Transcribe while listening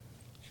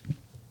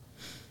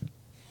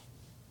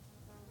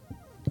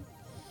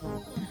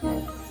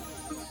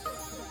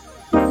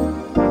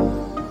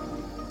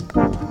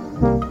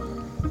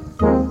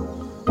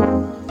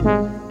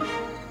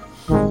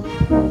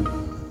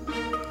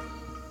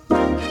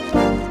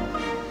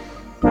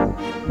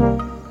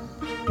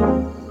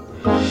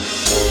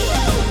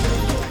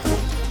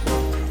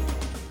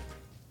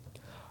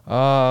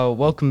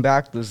Welcome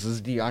back. This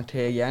is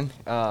Diante again.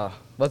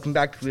 Welcome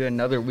back to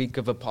another week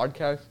of a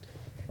podcast.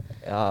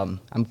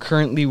 I'm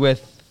currently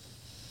with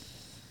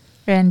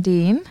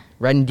Randine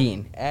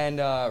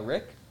and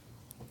Rick.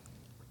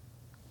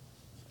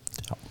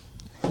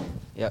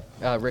 Yep,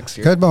 Rick's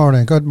here. Good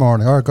morning,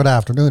 or good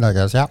afternoon, I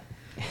guess, yeah.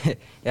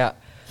 Yeah.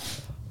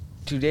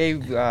 Today,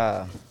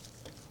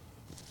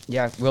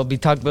 we'll be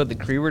talking about the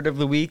Cree word of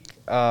the week,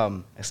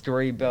 a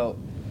story about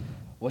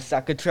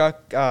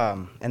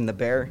Wasakachuk and the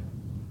bear.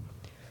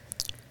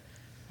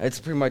 That's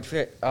pretty much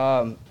it.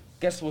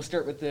 Guess we'll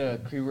start with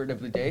the Cree word of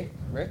the day,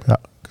 Rick? Yeah.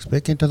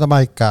 Speaking to the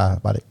mic,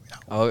 buddy. Yeah.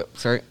 Oh,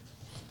 sorry.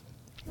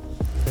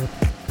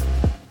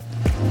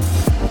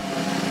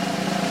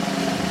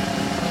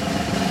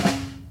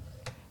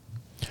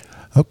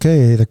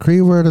 Okay, the Cree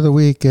word of the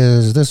week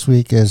this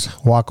week is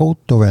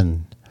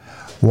Wakotowin.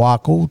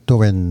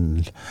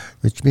 Wakotowin,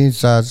 which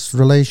means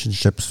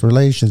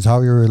relations,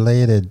 how you're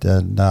related.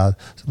 And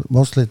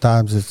most of the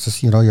times it's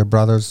just, your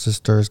brothers,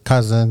 sisters,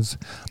 cousins,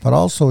 but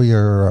also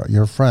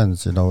your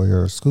friends,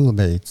 your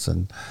schoolmates.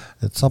 And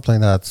it's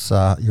something that's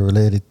you're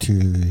related to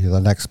the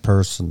next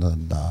person.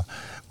 And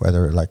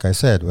whether, like I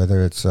said,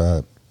 whether it's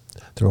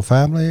through a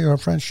family or a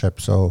friendship.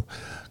 So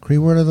Cree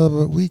word of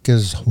the week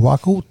is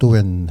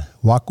Wakotowin.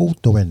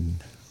 Wakotowin.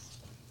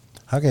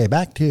 Okay,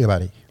 back to you,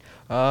 buddy.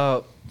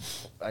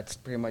 That's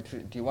pretty much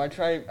it. Do you want to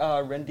try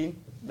Randine,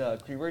 the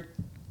Cree word?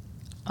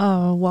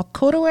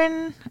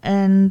 Wakotowin,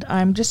 and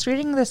I'm just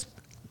reading this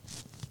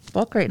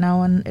book right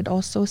now, and it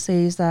also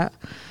says that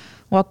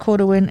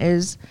Wakotowin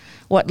is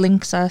what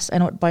links us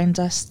and what binds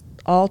us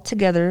all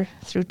together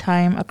through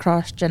time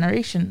across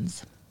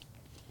generations.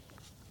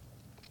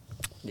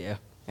 Yeah,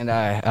 and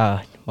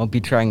I won't be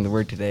trying the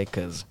word today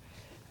because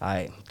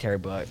I'm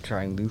terrible at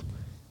trying to.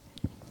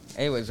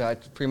 Anyways,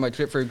 that's pretty much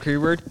it for a Cree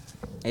word.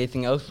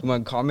 Anything else you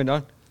want to comment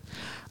on?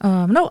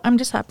 No, I'm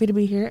just happy to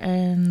be here,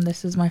 and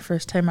this is my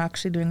first time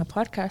actually doing a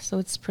podcast, so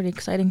it's pretty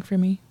exciting for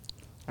me.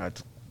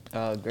 That's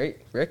great.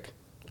 Rick?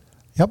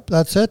 Yep,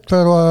 that's it for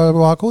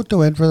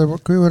Wakotowin for the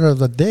Cree word of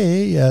the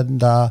day,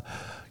 and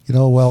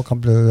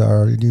welcome to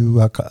our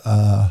new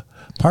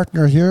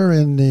partner here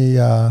in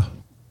the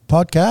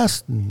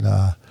podcast, and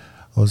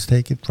let's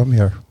take it from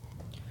here.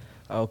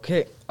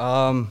 Okay,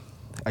 I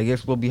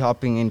guess we'll be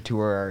hopping into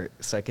our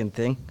second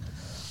thing.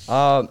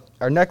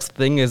 Our next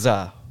thing is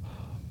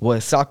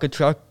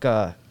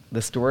Wasakachuk,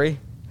 the story.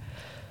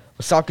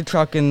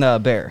 Wasakachuk and the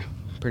bear,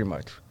 pretty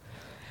much.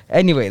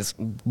 Anyways,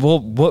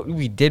 what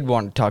we did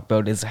want to talk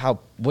about is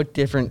what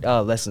different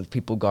lessons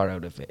people got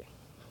out of it.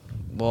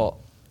 Well,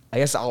 I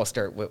guess I'll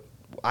start with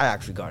what I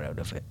actually got out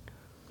of it.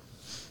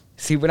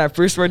 See, when I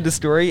first read the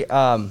story,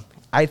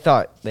 I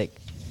thought, isn't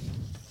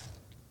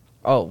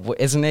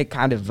it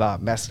kind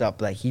of messed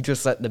up? Like, he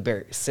just let the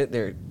bear sit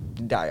there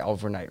and die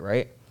overnight,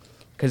 right?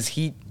 Because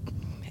he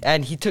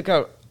took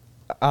up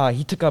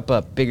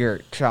a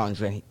bigger challenge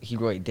than he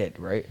really did,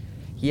 right?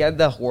 He had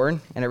the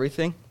horn and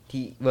everything.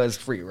 He was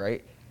free,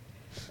 right?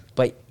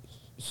 But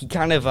he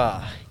kind of,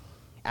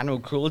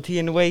 animal cruelty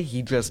in a way,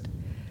 he just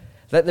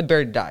let the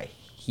bear die.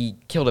 He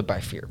killed it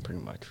by fear,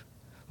 pretty much,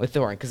 with the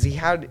horn. Because he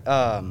had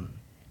a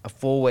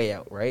full way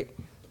out, right?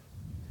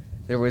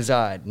 There was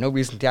no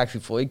reason to actually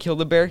fully kill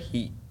the bear.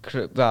 He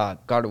could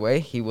have got away.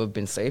 He would have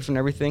been safe and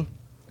everything.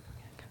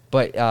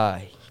 But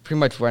he pretty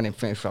much went and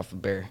finished off the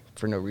bear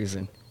for no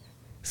reason.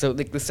 So,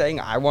 the saying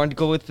I wanted to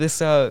go with this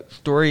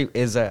story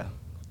is,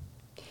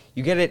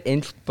 you get an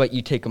inch, but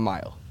you take a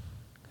mile.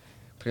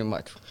 Pretty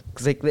much.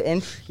 Because, the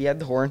inch, he had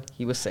the horn,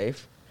 he was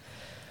safe.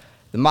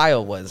 The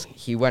mile was,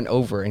 he went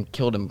over and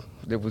killed him.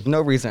 There was no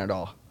reason at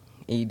all.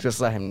 He just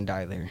let him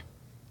die there.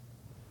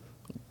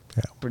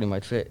 Yeah. Pretty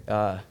much it.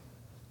 You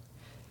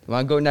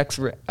want to go next,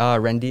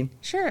 Randine?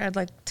 Sure, I'd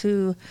like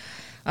to.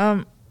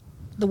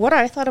 What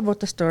I thought about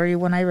the story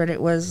when I read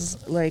it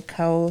was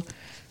how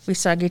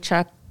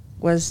Wasakachuk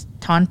was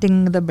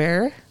taunting the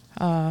bear,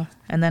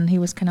 and then he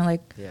was kind of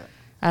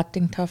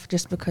acting tough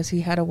just because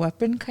he had a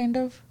weapon, kind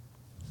of.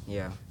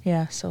 Yeah.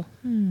 Yeah, so,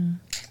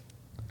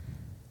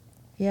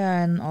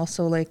 Yeah, and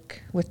also,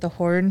 with the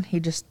horn, he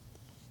just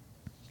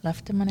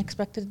left him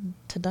unexpected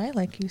to die,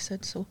 like you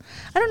said. So,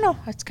 I don't know.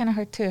 It's kind of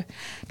hard to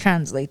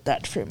translate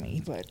that for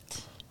me, but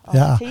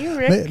Yeah, to you,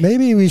 Rick.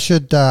 maybe we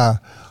should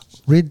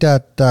read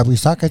that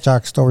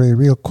Wasakachuk story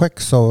real quick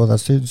so the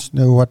students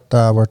know what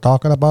we're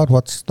talking about,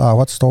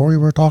 what story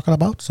we're talking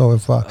about. So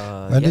if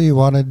Wendy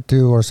wanted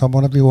to, or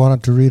someone of you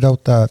wanted to read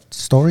out that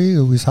story,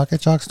 the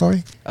Wasakachuk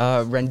story,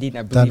 Randine,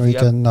 I believe then we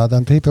can.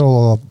 Then people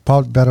will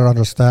probably better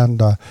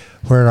understand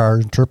where our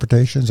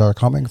interpretations are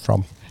coming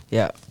from.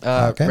 Yeah.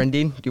 Okay.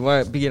 Randine, do you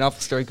want to begin off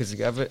the story because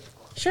you have it?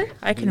 Sure,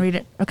 I can read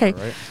it. Okay, All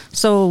right.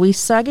 So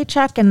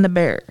Wasakachuk and the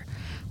bear.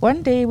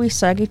 One day,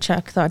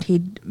 Wasakachuk thought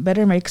he'd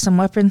better make some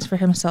weapons for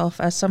himself,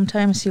 as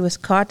sometimes he was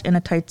caught in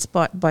a tight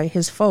spot by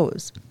his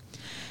foes.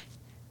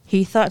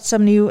 He thought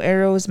some new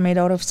arrows made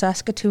out of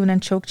Saskatoon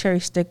and chokecherry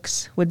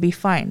sticks would be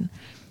fine.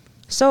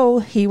 So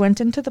he went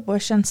into the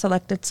bush and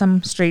selected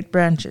some straight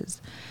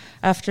branches.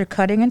 After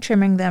cutting and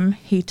trimming them,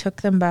 he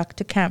took them back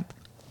to camp.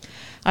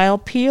 I'll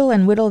peel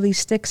and whittle these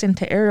sticks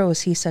into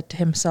arrows, he said to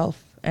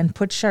himself, and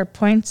put sharp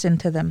points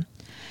into them.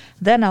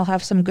 Then I'll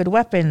have some good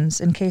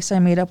weapons in case I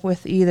meet up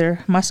with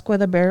either Musqua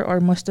the bear or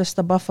Mustus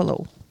the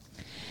buffalo.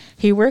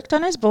 He worked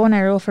on his bow and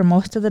arrow for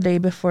most of the day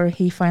before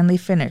he finally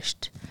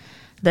finished.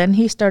 Then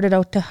he started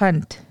out to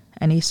hunt,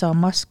 and he saw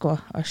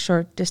Musqua a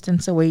short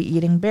distance away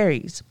eating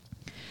berries.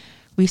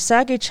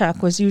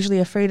 Wisagechak was usually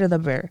afraid of the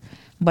bear,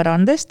 but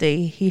on this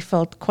day he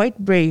felt quite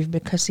brave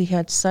because he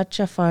had such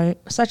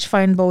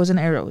fine bows and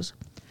arrows.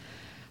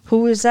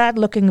 "Who is that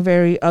looking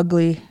very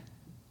ugly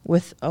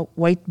with a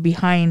white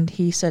behind?"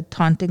 he said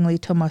tauntingly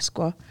to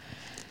Musqua.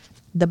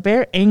 The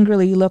bear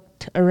angrily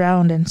looked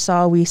around and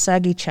saw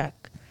Wisagechak.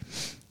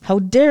 "How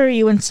dare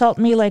you insult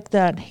me like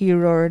that?" he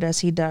roared as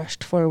he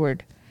dashed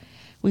forward.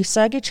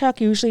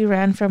 Wisagechak usually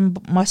ran from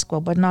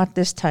Musqua, but not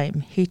this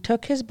time. He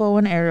took his bow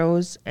and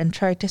arrows and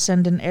tried to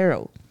send an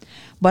arrow.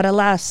 But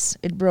alas,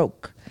 it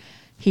broke.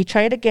 He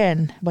tried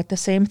again, but the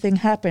same thing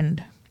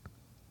happened.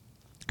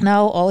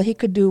 Now all he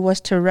could do was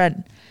to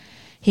run.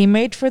 He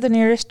made for the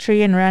nearest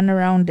tree and ran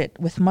around it,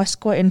 with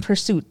Musqua in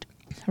pursuit.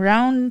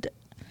 Round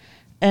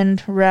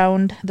and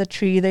round the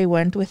tree they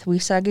went, with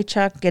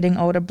Wisagechak getting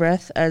out of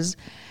breath as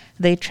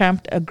they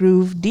tramped a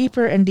groove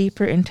deeper and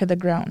deeper into the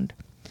ground.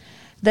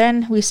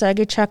 Then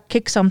Wisagechak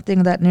kicked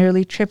something that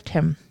nearly tripped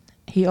him.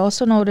 He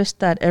also noticed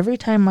that every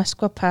time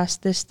Musqua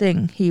passed this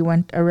thing, he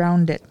went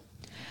around it.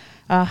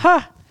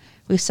 "Aha!"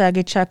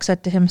 Wisagechak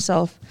said to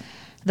himself.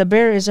 "The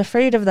bear is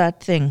afraid of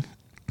that thing.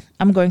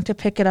 I'm going to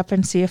pick it up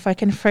and see if I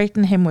can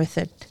frighten him with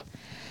it."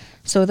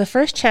 So the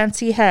first chance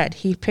he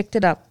had, he picked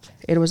it up.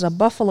 It was a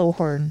buffalo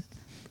horn.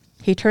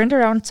 He turned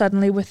around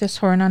suddenly with this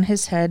horn on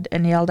his head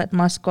and yelled at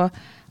Musqua,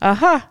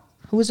 "Aha!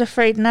 Who's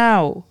afraid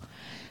now?"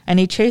 And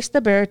he chased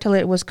the bear till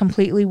it was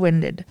completely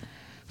winded.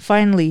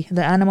 Finally,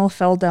 the animal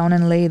fell down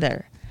and lay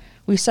there.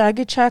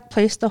 Wisagechak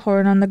placed the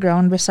horn on the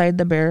ground beside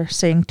the bear,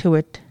 saying to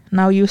it,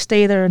 "Now you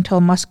stay there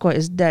until Musqua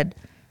is dead."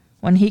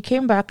 When he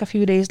came back a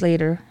few days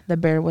later, the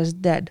bear was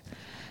dead.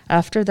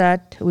 After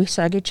that,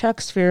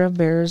 Wisagechak's fear of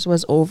bears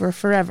was over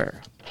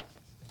forever.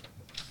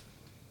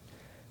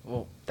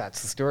 Well,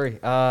 that's the story.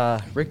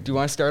 Rick, do you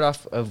want to start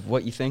off of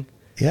what you think?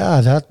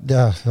 Yeah,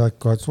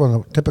 that's one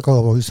of the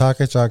typical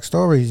Wisagechak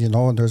stories,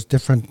 and there's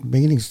different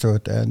meanings to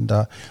it. And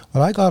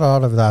what I got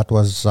out of that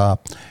was,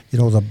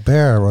 the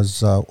bear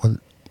was, when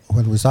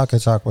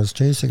Wisagechak was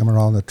chasing him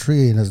around the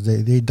tree, and as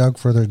they dug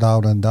further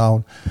down and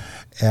down,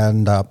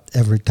 and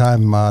every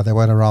time they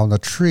went around the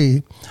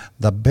tree,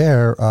 the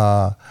bear,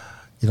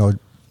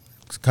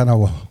 kind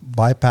of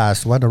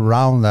bypassed, went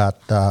around that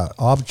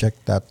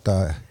object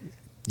that,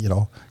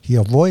 he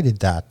avoided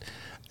that.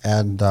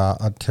 And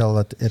until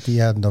at the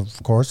end,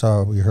 of course,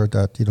 we heard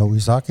that,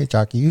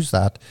 Wisagechak used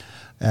that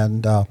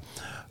and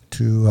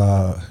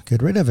to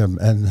get rid of him.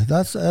 And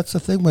that's the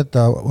thing with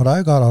what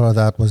I got out of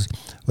that was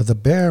with the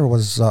bear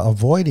was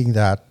avoiding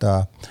that.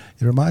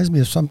 It reminds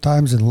me of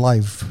sometimes in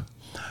life,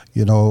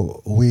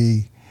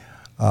 we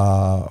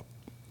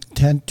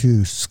tend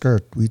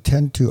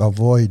to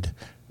avoid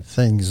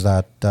things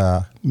that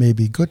may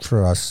be good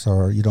for us,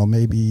 or,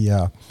 maybe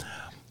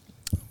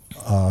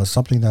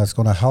something that's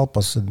going to help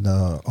us. And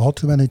all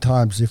too many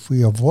times, if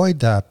we avoid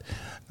that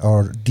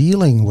or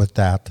dealing with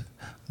that,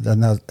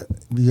 then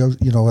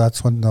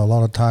that's when a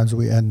lot of times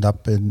we end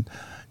up in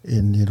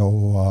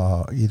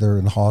either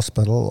in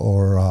hospital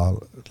or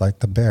like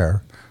the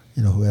bear,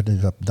 who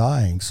ended up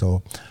dying.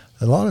 So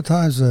a lot of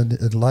times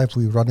in life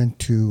we run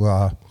into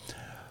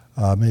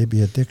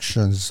maybe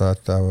addictions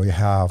that we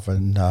have,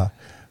 and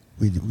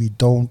we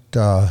don't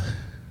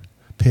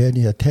pay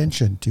any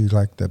attention to,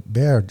 like the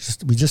bear.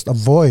 We just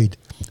avoid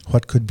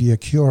what could be a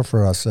cure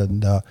for us,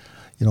 and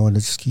and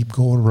just keep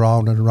going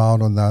around and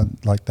around on that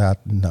like that,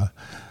 and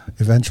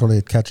eventually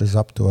it catches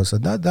up to us.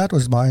 And that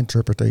was my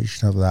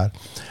interpretation of that.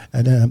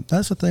 And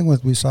that's the thing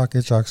with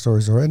Wisagechak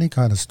stories or any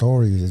kind of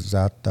story, is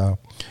that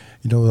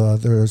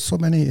there are so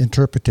many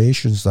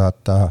interpretations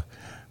that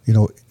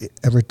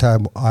every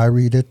time I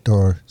read it,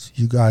 or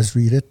you guys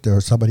read it, or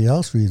somebody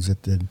else reads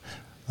it, and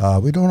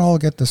we don't all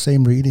get the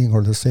same reading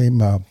or the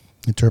same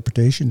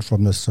interpretation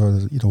from this, or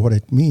what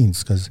it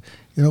means, because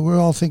we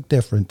all think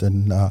different,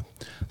 and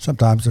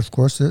sometimes, of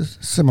course, it's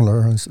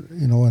similar,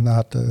 in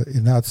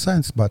that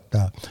sense. But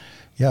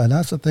and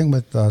that's the thing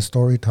with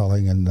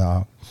storytelling, and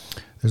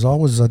there's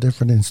always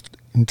different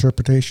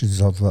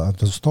interpretations of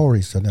the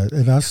stories, and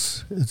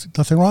it's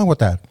nothing wrong with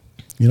that.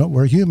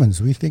 We're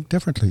humans; we think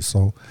differently,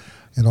 so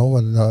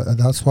and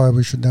that's why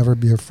we should never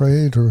be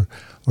afraid or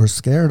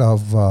scared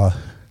of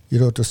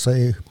to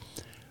say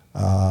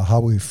how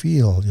we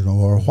feel,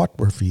 or what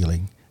we're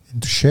feeling,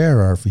 and to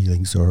share our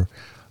feelings, or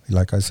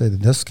like I said, in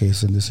this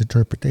case, in this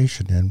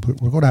interpretation, and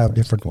we're going to have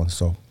different ones.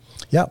 So,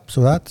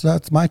 so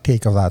that's my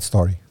take of that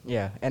story.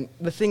 Yeah, and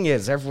the thing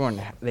is,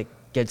 everyone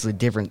gets a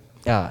different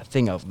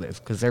thing of this,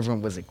 because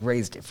everyone was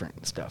raised different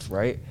and stuff,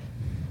 right?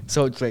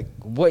 So it's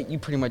what you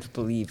pretty much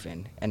believe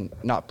in and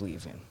not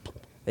believe in.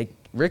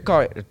 Rick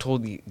got a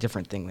totally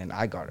different thing than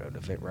I got out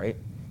of it, right?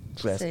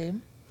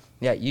 Same.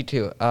 Yeah, you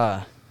too.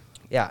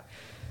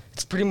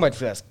 It's pretty much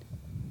this.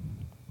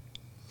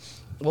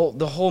 Well,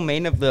 the whole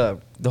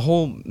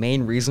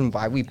main reason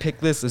why we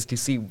picked this is to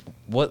see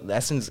what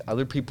lessons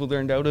other people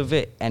learned out of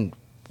it and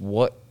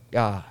what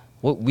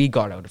we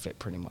got out of it,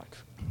 pretty much.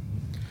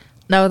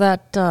 Now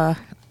that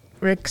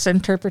Rick's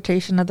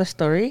interpretation of the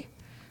story,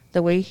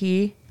 the way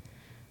he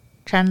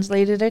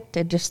translated it,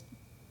 it just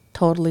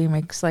totally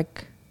makes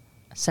like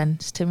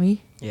sense to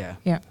me. Yeah.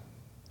 Yeah.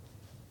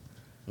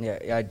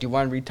 Yeah. Do you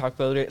want to talk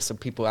about it so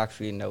people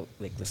actually know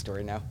like the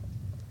story now?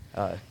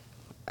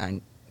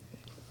 And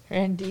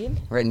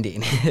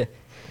Randine.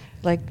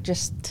 Like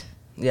just.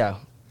 Yeah.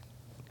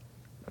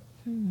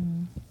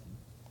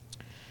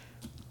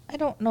 I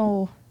don't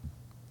know.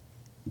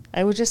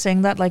 I was just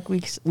saying that like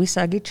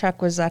Wisagi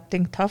Chuck was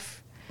acting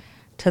tough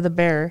to the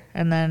bear,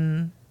 and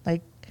then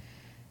like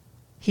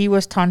he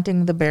was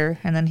taunting the bear,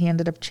 and then he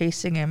ended up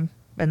chasing him,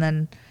 and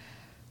then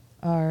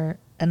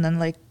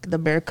like the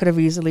bear could have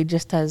easily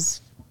just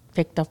has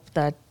picked up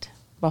that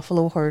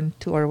buffalo horn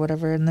too or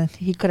whatever, and then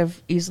he could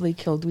have easily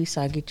killed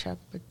Wisagi Chuck,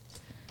 but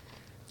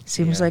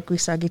seems like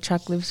Wisagi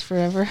Chuck lives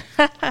forever.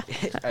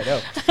 I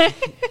know.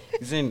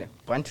 He's in a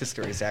bunch of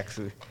stories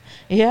actually.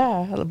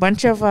 Yeah, a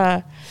bunch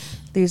of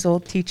these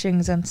old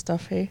teachings and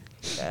stuff, hey?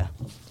 Yeah.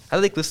 I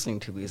like listening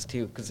to these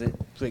too, because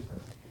it's like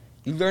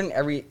you learn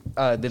every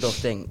little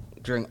thing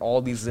during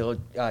all these little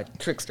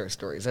trickster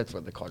stories. That's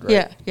what they're called,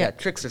 right? Yeah.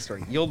 Trickster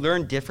story. You'll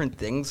learn different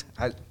things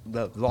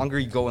the longer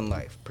you go in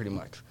life, pretty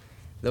much.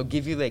 They'll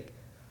give you like,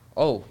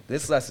 oh,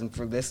 this lesson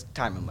for this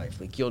time in life.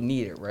 Like you'll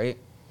need it, right?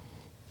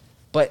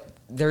 But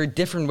they're a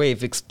different way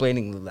of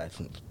explaining the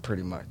lessons,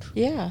 pretty much.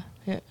 Yeah.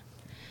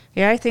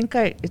 I think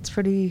it's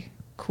pretty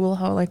cool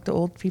how like the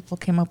old people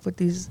came up with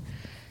these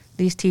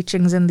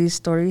teachings and these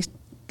stories,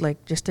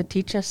 like just to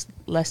teach us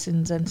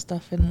lessons and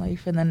stuff in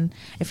life. And then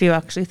if you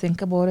actually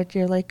think about it,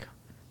 you're like,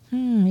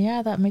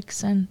 yeah, that makes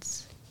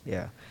sense.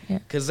 Yeah.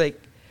 Because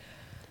like,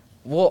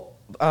 well,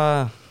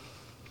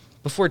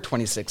 before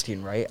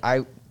 2016, right?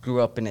 I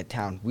grew up in a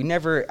town. We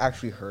never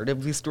actually heard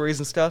of these stories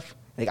and stuff.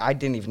 Like I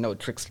didn't even know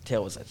trickster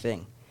tale was a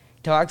thing.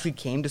 Until I actually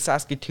came to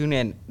Saskatoon,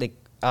 and like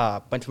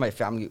a bunch of my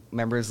family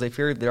members live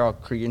here. They're all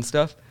Cree and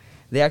stuff.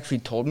 They actually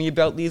told me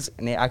about these,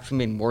 and they actually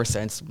made more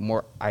sense.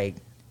 I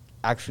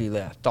actually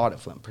thought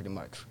of them pretty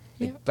much,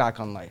 like back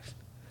on life.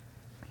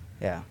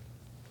 Yeah.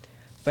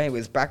 But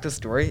anyways, back to the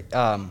story.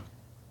 I'm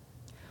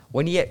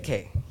going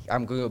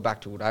to go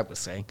back to what I was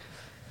saying.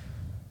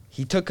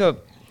 He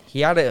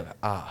had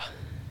a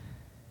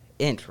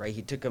inch, right?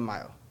 He took a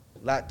mile.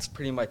 That's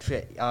pretty much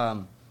it.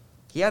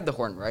 He had the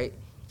horn, right?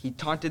 He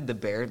taunted the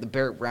bear. The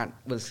bear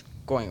was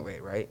going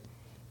away, right?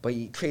 But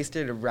he traced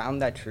it around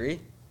that tree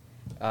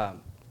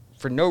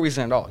for no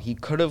reason at all. He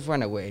could have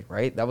run away,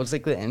 right? That was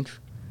like the inch.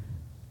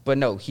 But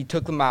no, he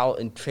took the mile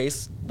and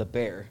traced the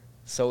bear,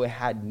 so it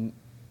had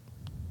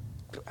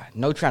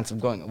no chance of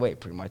going away,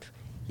 pretty much.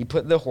 He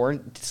put the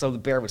horn, so the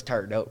bear was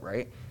tired out,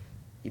 right?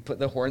 He put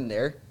the horn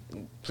there,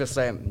 and just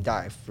let him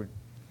die.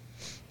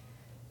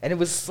 And it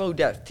was slow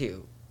death,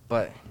 too.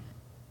 But,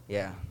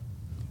 yeah.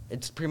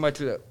 It's pretty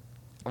much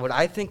what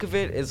I think of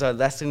it is a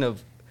lesson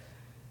of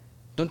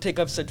don't take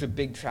up such a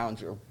big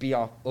challenge or be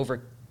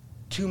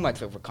too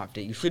much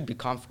overconfident. You should be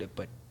confident,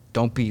 but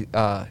don't be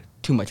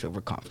too much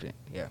overconfident.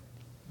 Yeah.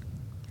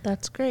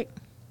 That's great.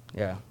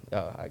 Yeah.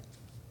 I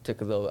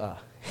took a little.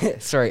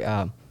 Sorry,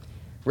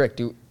 Rick.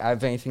 Do you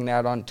have anything to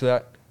add on to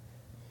that?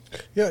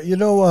 Yeah,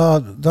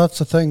 that's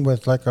the thing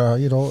with like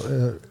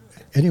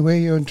any way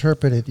you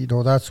interpret it,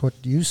 that's what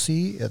you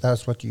see,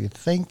 that's what you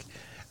think,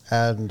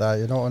 and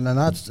and then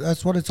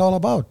that's what it's all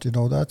about.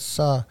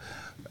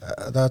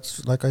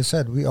 That's like I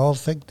said, we all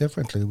think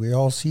differently. We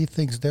all see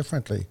things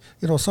differently.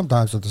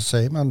 Sometimes it's the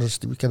same.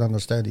 We can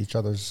understand each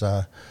other's,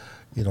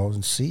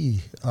 and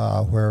see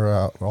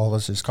where all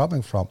this is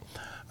coming from.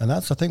 And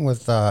that's the thing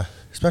with,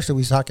 especially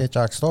with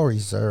Sakechak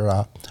stories.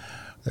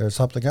 There's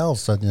something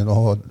else, and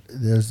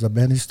there's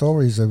many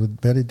stories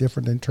with many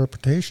different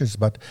interpretations.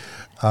 But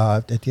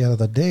at the end of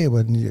the day,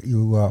 when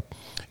you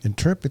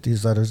interpret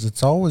these letters,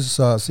 it's always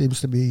seems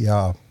to be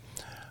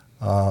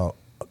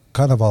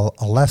kind of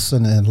a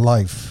lesson in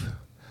life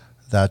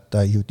that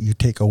you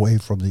take away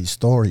from these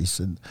stories,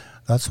 and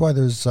that's why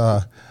there's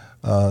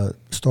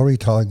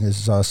storytelling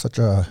is such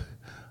a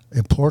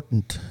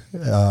important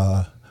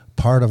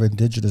part of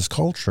Indigenous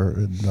culture,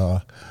 and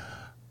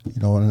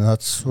and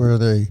that's where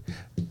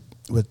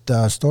with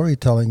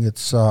storytelling,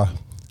 it's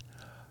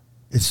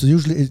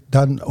usually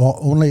done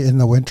only in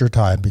the winter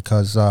time,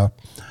 because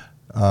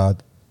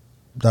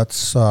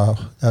that's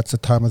the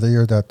time of the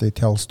year that they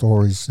tell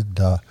stories, and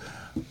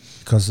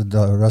because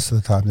the rest of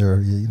the time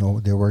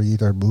they were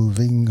either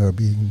moving or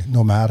being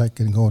nomadic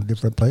and going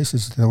different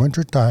places. In the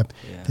winter time,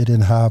 they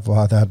didn't have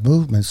that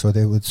movement, so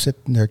they would sit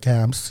in their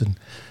camps,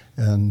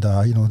 and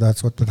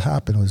that's what would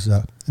happen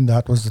and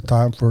that was the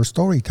time for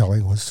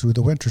storytelling, was through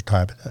the winter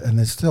time, and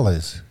it still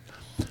is.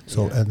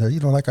 So, and there,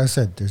 like I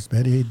said, there's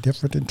many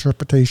different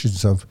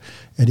interpretations of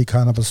any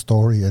kind of a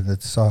story, and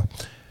it's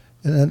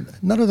and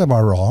none of them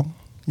are wrong,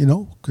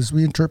 because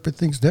we interpret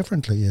things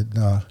differently, and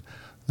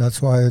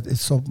that's why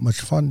it's so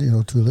much fun,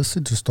 to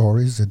listen to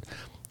stories and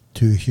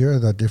to hear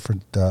the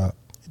different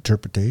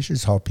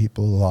interpretations, how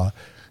people,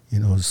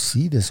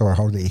 see this or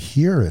how they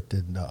hear it.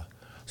 And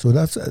so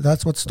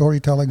that's what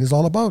storytelling is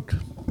all about.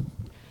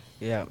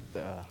 Yeah.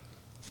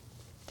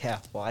 Yeah.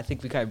 Well, I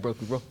think we kind of broke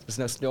the rule. There's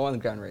no snow on the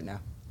ground right now.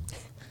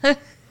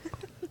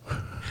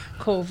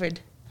 COVID.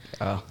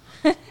 Oh.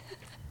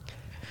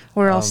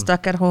 We're all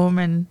stuck at home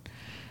and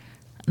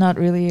not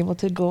really able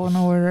to go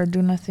nowhere or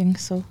do nothing.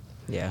 So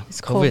Yeah.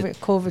 it's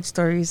COVID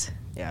stories.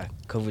 Yeah.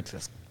 COVID's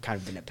just kind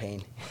of been a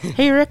pain.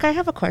 Hey, Rick, I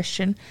have a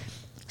question.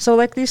 So,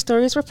 like, these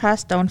stories were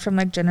passed down from,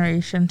 like,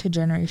 generation to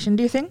generation.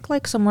 Do you think,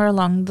 like, somewhere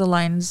along the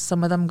lines,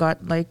 some of them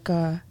got, like,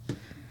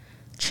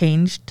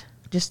 changed?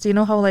 Just,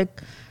 how,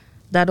 like,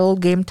 that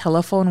old game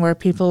Telephone where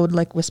people would,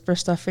 like, whisper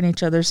stuff in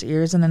each other's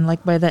ears and then,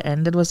 like, by the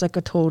end it was, like,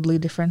 a totally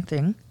different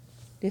thing?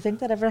 Do you think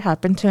that ever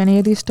happened to any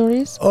of these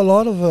stories? A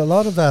lot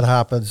of that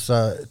happens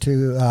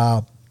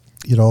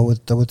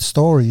with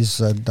stories,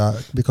 and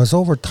because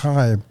over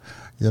time,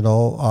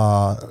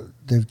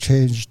 they've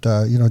changed,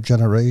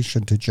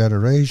 generation to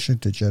generation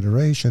to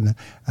generation,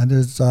 and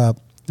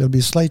there'll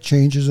be slight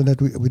changes in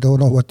it. We don't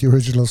know what the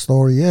original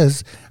story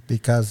is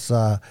because,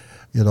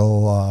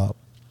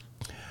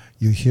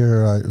 you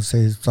hear,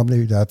 say,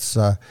 somebody that's,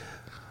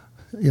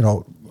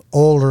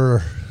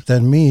 older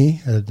than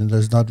me, and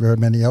there's not very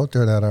many out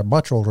there that are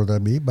much older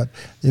than me, but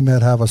they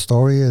might have a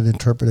story and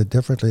interpret it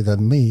differently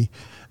than me.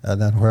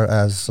 And then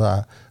whereas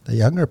the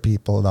younger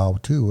people now,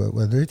 too,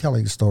 when they're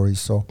telling stories.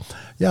 So,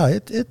 yeah,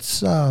 it's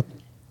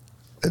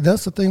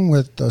that's the thing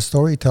with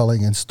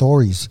storytelling and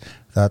stories,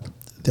 that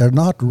they're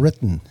not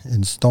written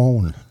in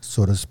stone,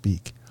 so to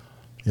speak.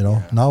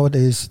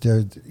 Nowadays,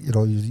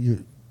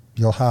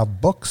 you'll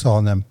have books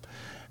on them.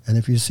 And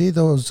if you see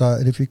those,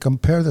 and if you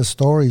compare the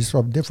stories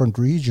from different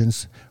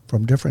regions,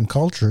 from different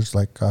cultures,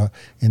 like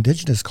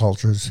indigenous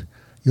cultures,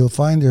 you'll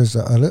find there's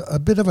a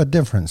bit of a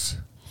difference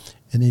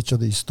in each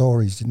of these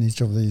stories, in each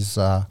of these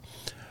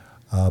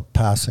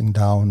passing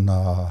down,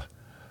 the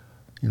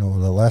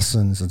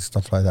lessons and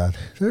stuff like that.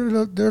 They're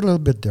a little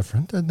bit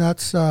different, and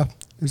that's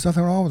there's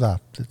nothing wrong with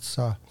that. It's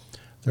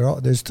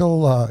they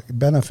still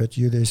benefit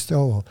you. They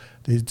still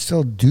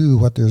do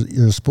what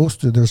they're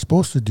supposed to. They're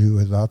supposed to do,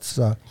 and that's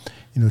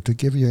to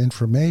give you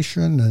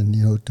information and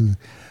to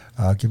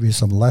give you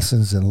some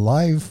lessons in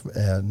life,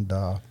 and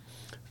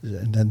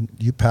then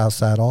you pass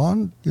that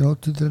on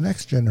to the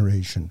next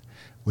generation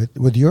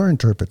with your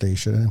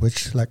interpretation,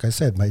 which, like I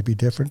said, might be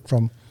different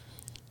from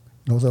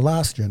the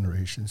last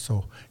generation.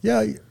 So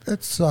yeah,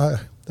 it's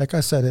like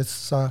I said,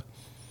 it's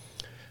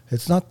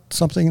not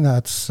something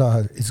that's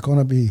it's going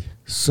to be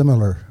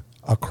similar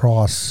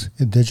across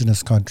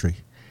indigenous country.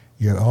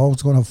 You're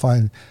always going to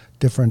find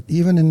different,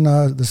 even in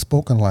the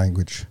spoken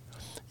language.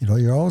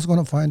 You're always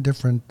going to find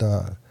different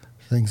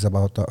things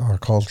about our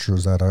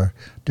cultures that are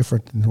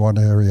different in one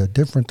area,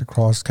 different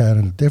across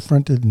Canada,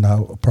 different in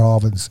a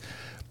province,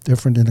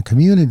 different in the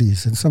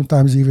communities, and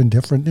sometimes even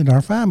different in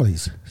our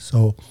families.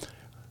 So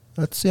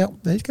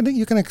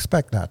you can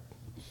expect that.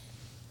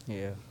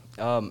 Yeah.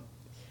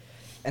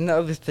 And the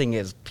other thing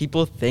is,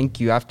 people think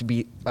you have to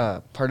be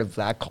part of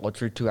that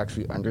culture to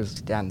actually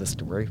understand the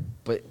story,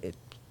 but it's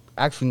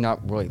actually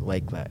not really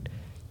like that.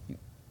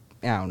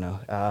 I don't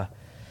know.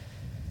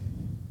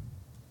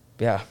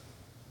 Yeah.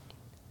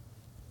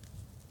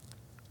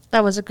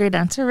 That was a great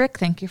answer, Rick.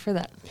 Thank you for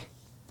that.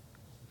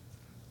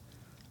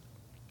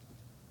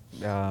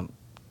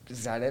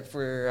 Is that it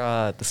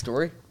for the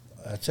story?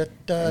 That's it.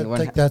 I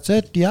think that's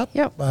it. Yep.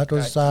 That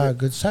was a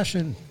good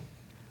session.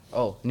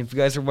 Oh, and if you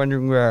guys are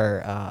wondering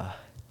where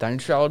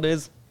Thunderchild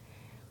is,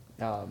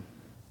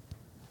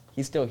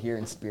 he's still here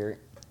in spirit.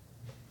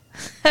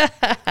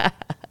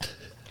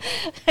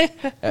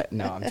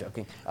 No, I'm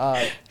joking.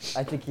 I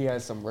think he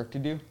has some work to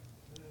do.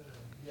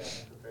 Yeah,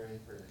 I'm preparing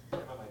for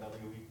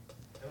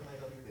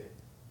MIW Day.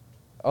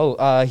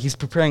 Oh, he's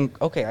preparing.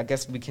 Okay, I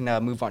guess we can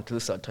move on to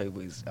this. I'll tell you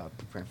what he's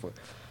preparing for.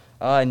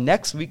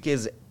 Next week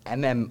is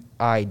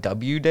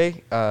MMIW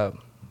Day.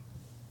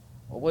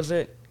 What was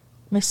it?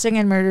 Missing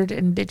and Murdered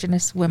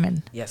Indigenous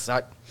Women. Yes,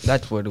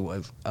 that's what it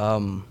was.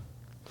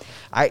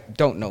 I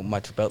don't know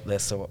much about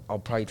this, so I'll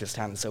probably just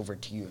hand this over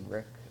to you and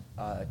Rick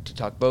to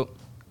talk about.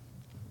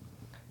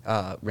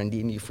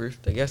 Randine, you first,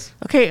 I guess.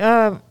 Okay,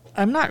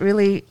 I'm not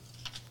really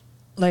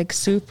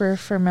super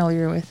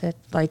familiar with it.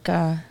 I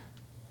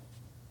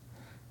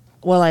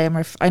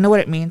am. I know what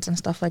it means and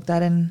stuff like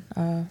that, and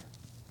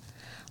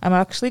I'm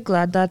actually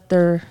glad that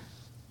they're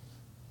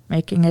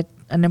making it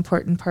an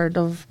important part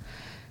of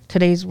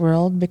today's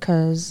world,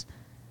 because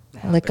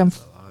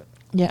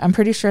I'm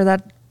pretty sure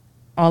that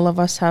all of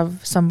us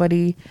have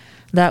somebody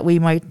that we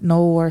might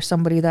know, or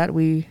somebody that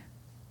we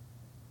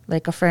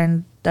a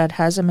friend that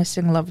has a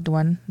missing loved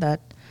one. That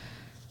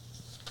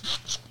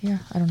I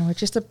don't know,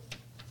 it's just an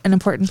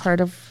important part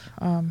of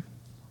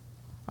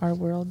our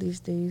world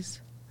these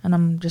days, and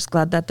I'm just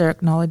glad that they're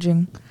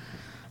acknowledging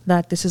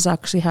that this is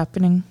actually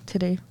happening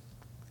today.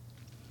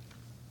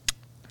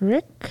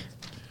 Rick?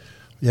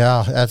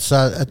 Yeah, it's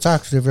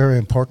actually a very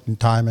important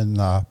time in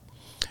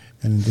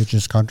in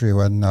Indigenous country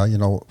when,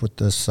 with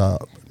this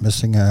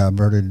missing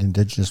murdered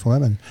Indigenous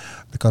women.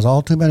 Because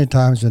all too many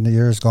times in the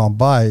years gone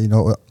by,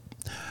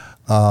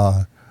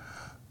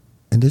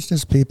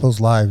 Indigenous people's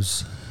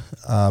lives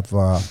have,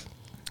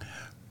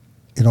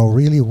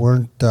 really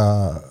weren't,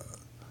 I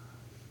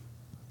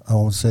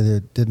won't say that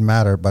it didn't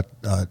matter, but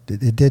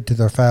it did to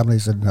their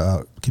families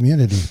and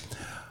community.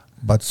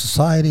 But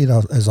society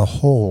as a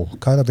whole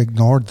kind of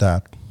ignored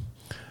that.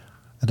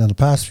 And in the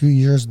past few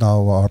years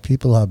now, our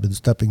people have been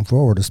stepping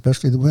forward,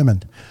 especially the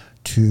women,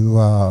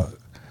 to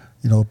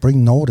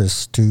bring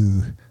notice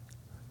to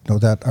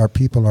that our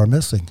people are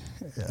missing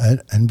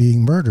and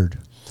being murdered.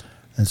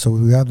 And so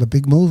we have the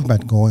big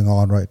movement going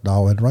on right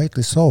now, and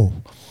rightly so.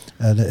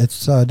 And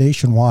it's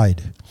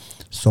nationwide.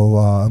 So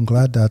I'm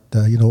glad that,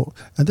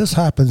 and this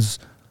happens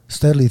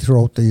steadily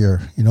throughout the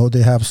year.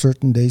 They have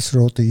certain days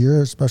throughout the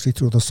year, especially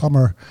through the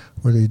summer,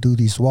 where they do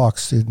these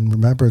walks in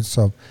remembrance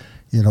of,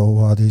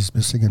 these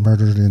missing and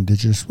murdered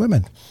Indigenous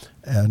women.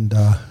 And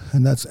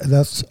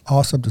that's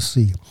awesome to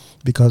see,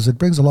 because it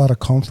brings a lot of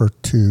comfort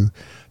to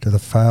the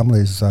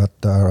families that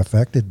are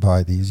affected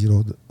by these,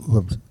 who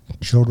have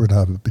children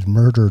have been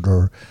murdered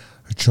or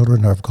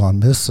children have gone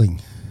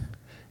missing,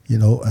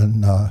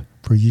 and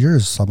for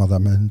years, some of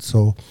them. And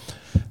so,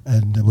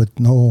 and with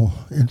no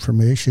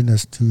information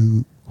as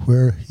to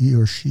where he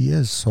or she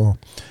is. So,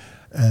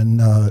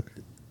 and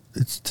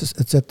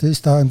it's at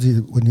these times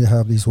when you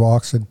have these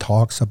walks and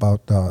talks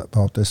about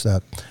this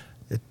that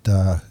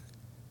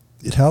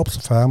it helps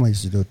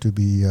families, to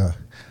be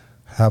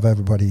have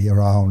everybody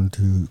around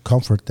to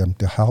comfort them,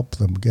 to help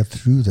them get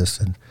through this,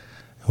 and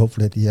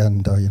hopefully at the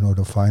end,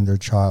 to find their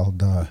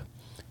child,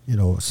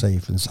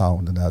 safe and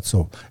sound and that.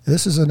 So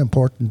this is an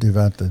important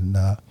event and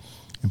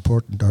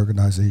important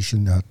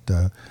organization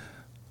that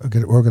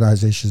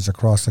organizations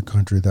across the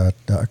country that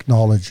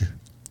acknowledge,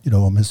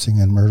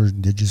 missing and murdered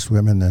Indigenous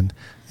women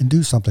and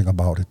do something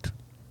about it.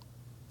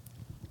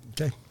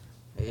 Okay.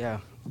 Yeah.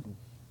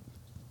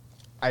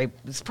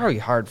 It's probably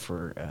hard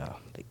for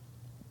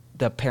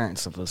the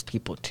parents of those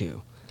people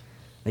too.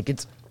 Like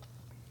it's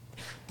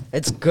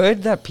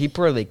good that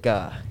people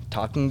are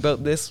talking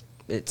about this.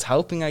 It's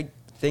helping, I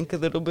think, a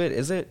little bit.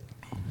 Is it?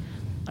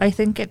 I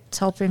think it's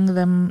helping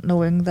them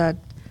knowing that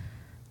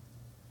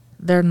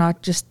they're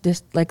not just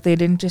they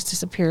didn't just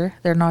disappear.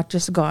 They're not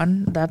just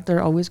gone. That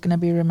they're always going to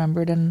be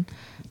remembered in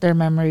their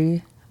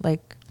memory,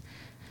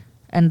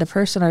 and the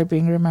person are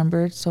being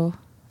remembered. So,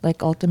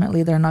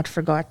 ultimately, they're not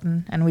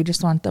forgotten. And we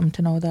just want them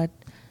to know that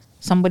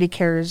somebody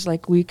cares,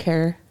 like we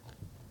care.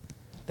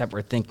 That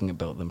we're thinking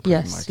about them pretty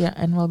much. Yes, yeah,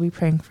 and we'll be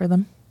praying for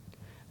them.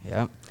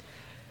 Yeah.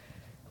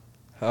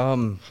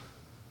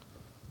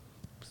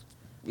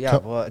 Yeah,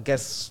 well, I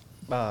guess,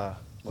 what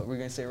were we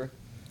going to say, Rick?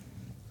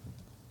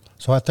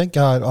 So I think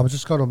I was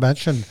just going to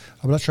mention,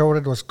 I'm not sure what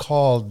it was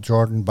called,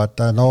 Jordan,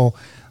 but I know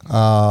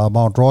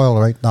Mount Royal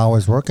right now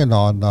is working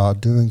on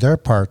doing their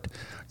part,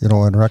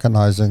 in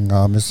recognizing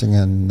missing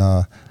and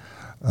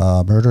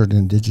murdered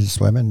Indigenous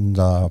women.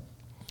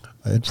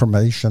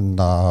 Information,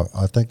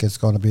 I think it's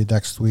going to be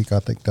next week. I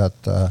think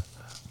that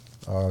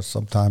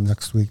sometime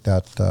next week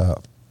that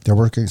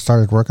they're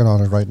started working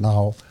on it right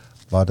now,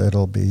 but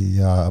it'll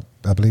be, I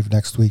believe,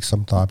 next week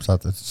sometimes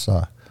that it's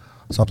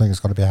something is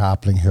going to be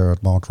happening here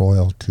at Mount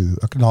Royal to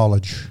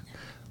acknowledge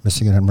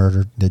missing and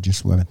murdered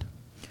Indigenous women.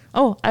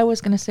 Oh, I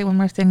was going to say one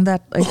more thing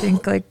that I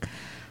think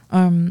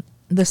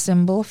the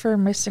symbol for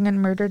missing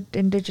and murdered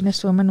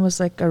Indigenous women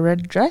was a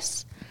red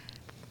dress.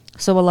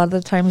 So a lot of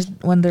the times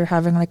when they're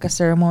having a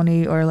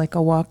ceremony or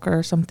a walk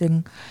or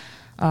something,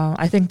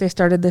 I think they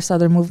started this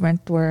other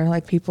movement where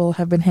people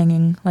have been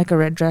hanging a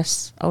red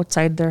dress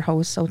outside their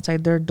house,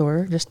 outside their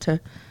door, just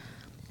to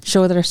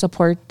show their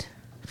support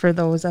for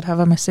those that have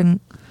a missing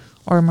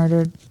or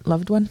murdered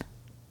loved one.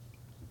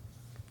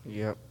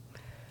 Yep.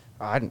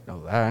 I didn't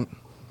know that.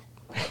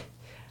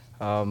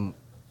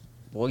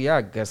 Well, yeah,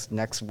 I guess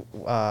next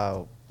week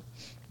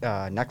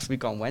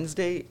on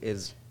Wednesday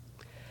is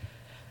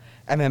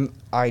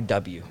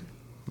MMIW,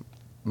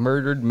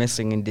 Murdered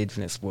Missing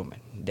Indigenous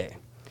Woman Day.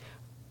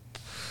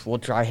 We'll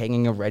try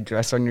hanging a red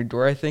dress on your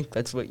door, I think.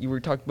 That's what you were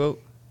talking about,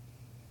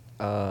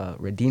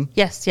 Randine?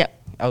 Yes, yep.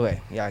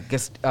 Okay, yeah, I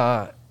guess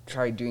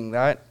try doing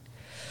that.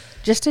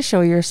 Just to show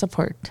your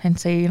support and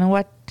say, you know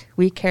what,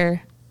 we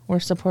care.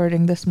 We're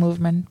supporting this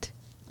movement.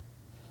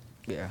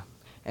 Yeah,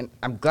 and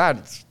I'm glad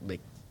it's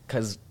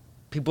because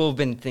people have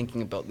been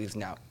thinking about these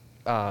now.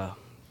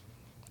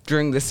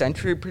 During the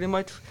century, pretty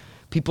much,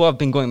 people have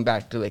been going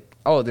back to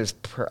there's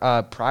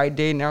Pride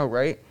Day now,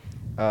 right?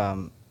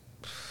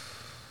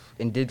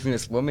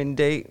 Indigenous Women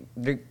Day.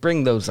 They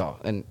bring those all,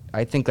 and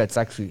I think that's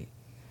actually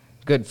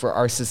good for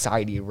our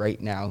society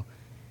right now,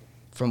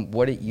 from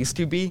what it used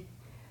to be,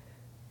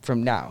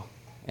 from now.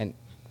 And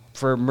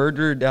for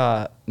murdered,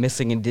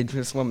 missing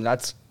Indigenous women,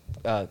 that's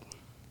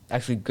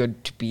actually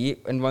good to be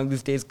in one of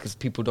these days, because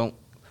people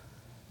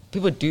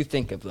do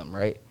think of them,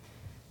 right?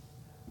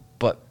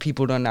 But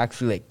people don't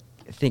actually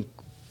think.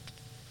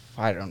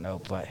 I don't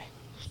know, but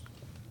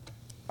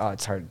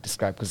it's hard to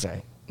describe because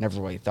I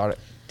never really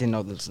didn't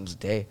know this was a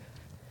day.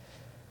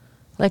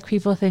 Like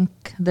people think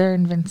they're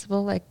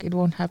invincible, like it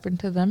won't happen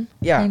to them.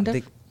 Yeah, kind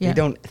of. they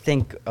don't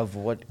think of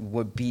what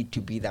would be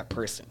to be that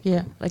person.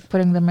 Yeah, like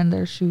putting them in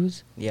their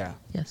shoes. Yeah.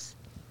 Yes.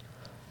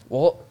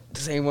 Well,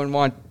 does anyone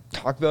want to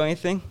talk about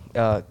anything?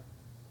 We're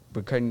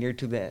cutting near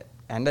to the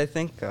end, I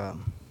think.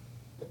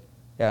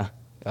 Yeah.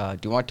 Do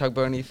you want to talk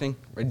about anything,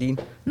 Randine?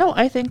 No,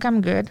 I think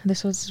I'm good.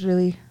 This was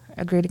really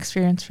a great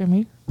experience for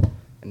me.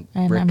 And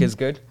And Rick is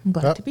good? I'm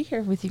glad Yep. to be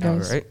here with you All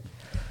guys. right.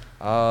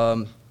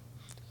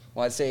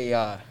 Want to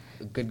say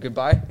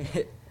goodbye?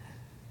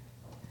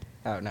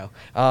 I don't know.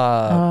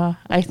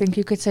 I think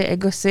you could say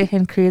egose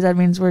in Cree. That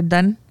means we're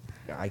done.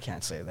 I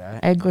can't say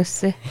that.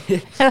 Egose.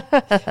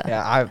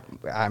 Yeah,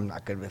 I'm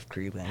not good with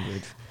Cree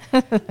language.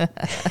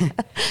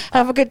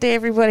 Have a good day,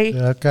 everybody.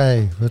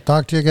 Okay, we'll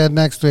talk to you again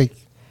next week.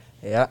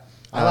 Yeah.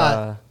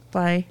 Bye-bye.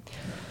 Bye.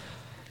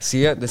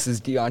 See ya. This is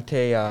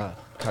Diante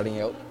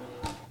cutting out.